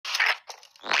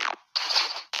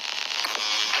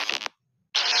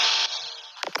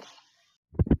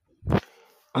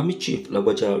Army Chief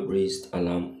Lagbaja raised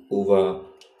alarm over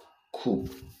coup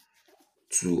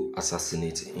to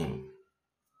assassinate him,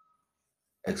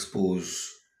 expose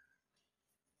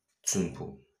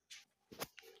Tunpo.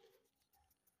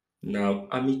 Now,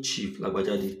 Army Chief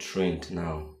Lagbaja the trend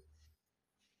now.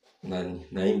 Now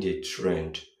in the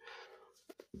trend.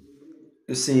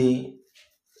 You see,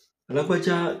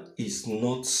 Lagbaja is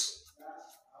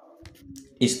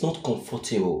not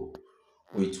comfortable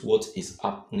with what is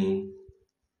happening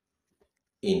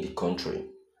in the country.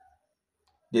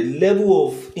 The level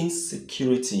of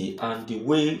insecurity and the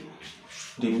way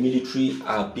the military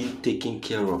are being taken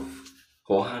care of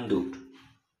or handled.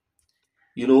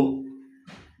 You know,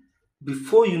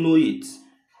 before you know it,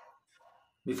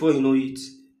 before you know it,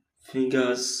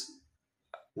 fingers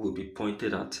will be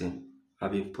pointed at him,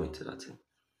 have been pointed at him.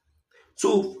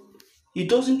 So he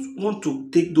doesn't want to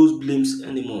take those blames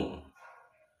anymore.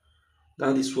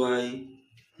 That is why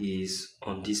he is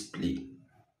on this plea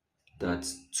that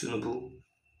Tinubu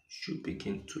should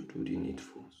begin to do the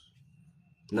needful.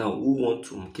 Now, who want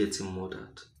to get him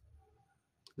murdered?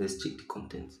 Let's check the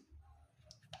content.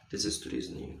 This is today's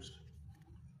news.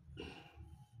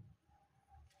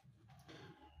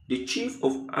 The Chief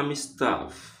of Army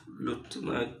Staff,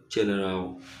 Lieutenant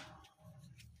General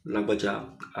Lagbaja,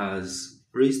 has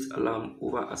raised alarm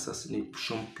over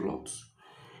assassination plots.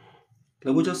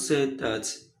 Lagbaja said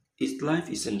that his life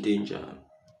is in danger,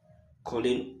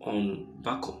 calling on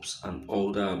backups and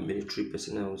other military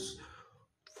personnel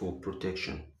for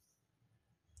protection.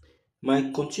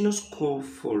 My continuous call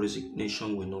for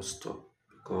resignation will not stop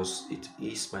because it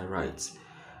is my right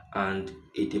and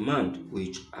a demand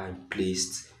which I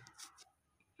placed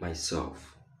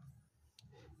myself.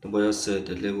 Lagbaja said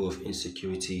the level of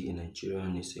insecurity in Nigeria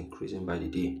is increasing by the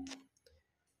day.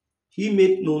 He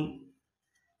made known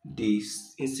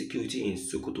this insecurity in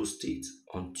Sokoto State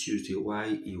on Tuesday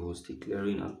while he was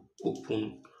declaring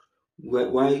open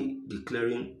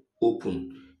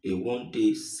a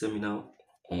one-day seminar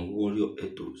on warrior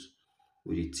ethos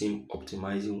with the team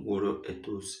optimizing warrior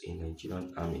ethos in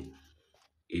Nigerian Army,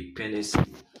 a panacea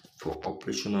for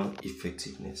operational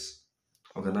effectiveness,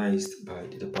 organized by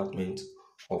the Department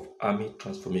of Army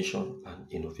Transformation and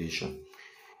Innovation.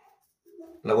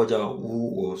 Lagbaja,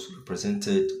 who was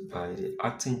represented by the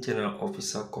Acting General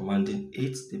Officer commanding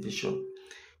 8th Division,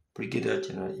 Brigadier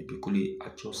General Ibikuli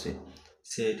Achose,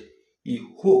 said he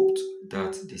hoped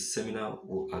that the seminar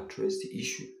will address the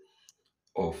issue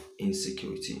of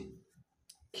insecurity,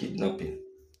 kidnapping,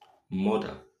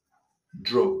 murder,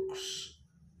 drugs,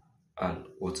 and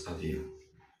what have you.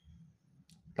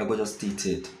 Lagbaja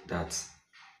stated that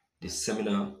the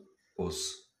seminar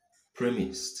was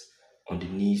premised on the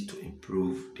need to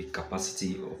improve the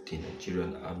capacity of the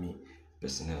Nigerian Army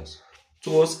personnel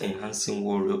towards enhancing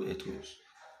warrior ethos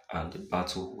and the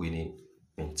battle winning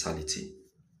mentality.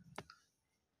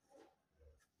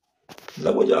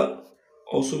 Lagbaja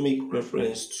also made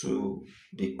reference to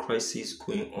the crisis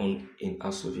going on in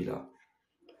Asovila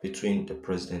between the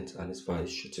president and his vice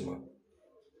Shetima,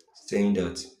 saying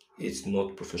that it's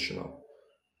not professional.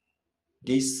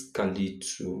 This can lead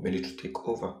to military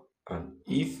takeover, and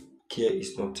if care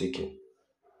is not taken,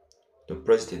 the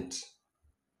president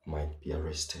might be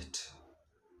arrested.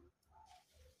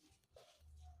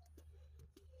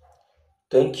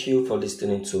 Thank you for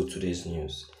listening to today's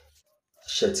news.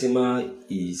 Shetima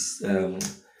is and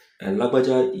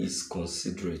Lagbaja is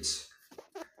considerate.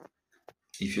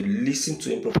 If you listen to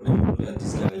him properly, you know that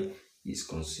this guy is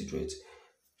considerate.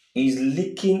 He's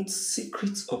leaking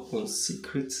secrets upon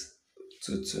secrets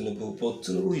to Tinubu, but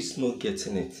Tinubu is not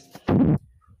getting it.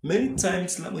 Many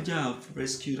times, Lagbaja have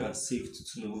rescued and saved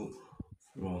Tinubu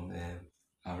from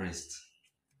arrest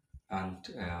and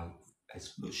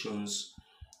explosions,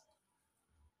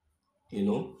 you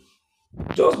know,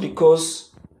 just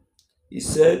because he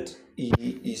said he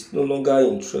is no longer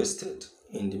interested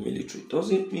in the military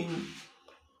doesn't mean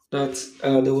that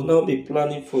they will now be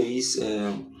planning for his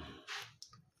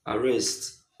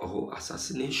arrest or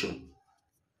assassination.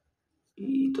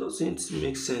 It doesn't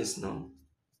make sense now.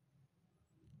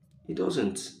 It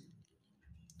doesn't.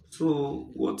 So,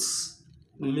 what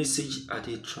message are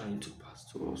they trying to pass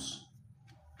to us?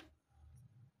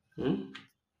 Hmm?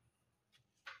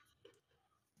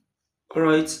 All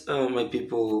right, my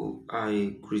people,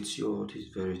 I greet you all this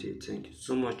very day. Thank you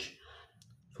so much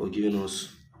for giving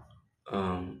us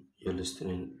your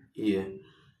listening ear.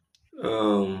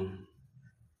 Um,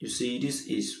 you see, this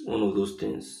is one of those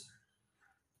things.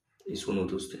 It's one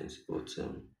of those things, but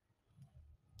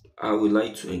I would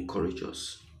like to encourage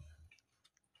us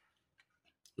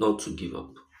not to give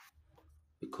up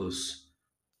because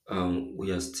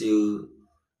we are still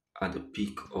at the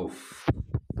peak of,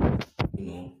 you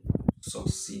know,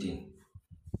 succeeding,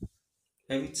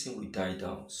 everything will die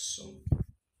down soon.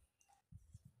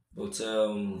 But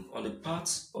on the part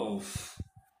of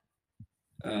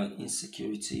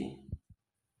insecurity,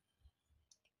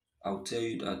 I'll tell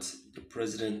you that the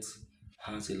president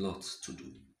has a lot to do,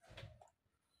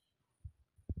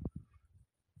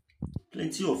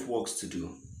 plenty of works to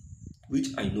do, which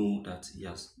I know that he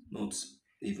has not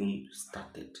even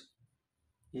started.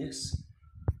 Yes,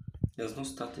 he has not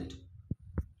started.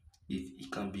 If he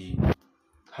can be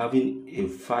having a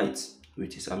fight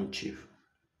with his army chief,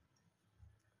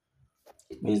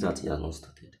 it means that he has not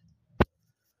started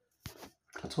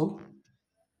at all.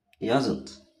 He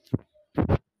hasn't.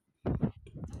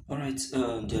 All right,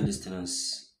 dear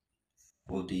listeners,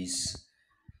 for this,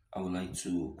 I would like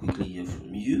to quickly hear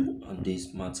from you on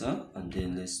this matter, and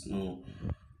then let's know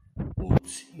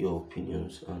what your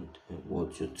opinions and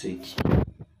what your take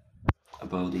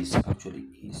about this actually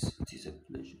is. It is a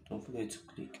pleasure. Don't forget to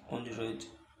click on the red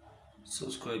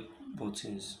subscribe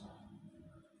buttons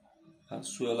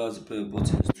as well as the bell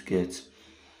buttons to get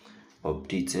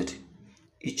updated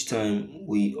each time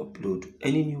we upload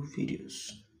any new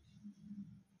videos.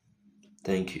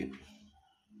 Thank you.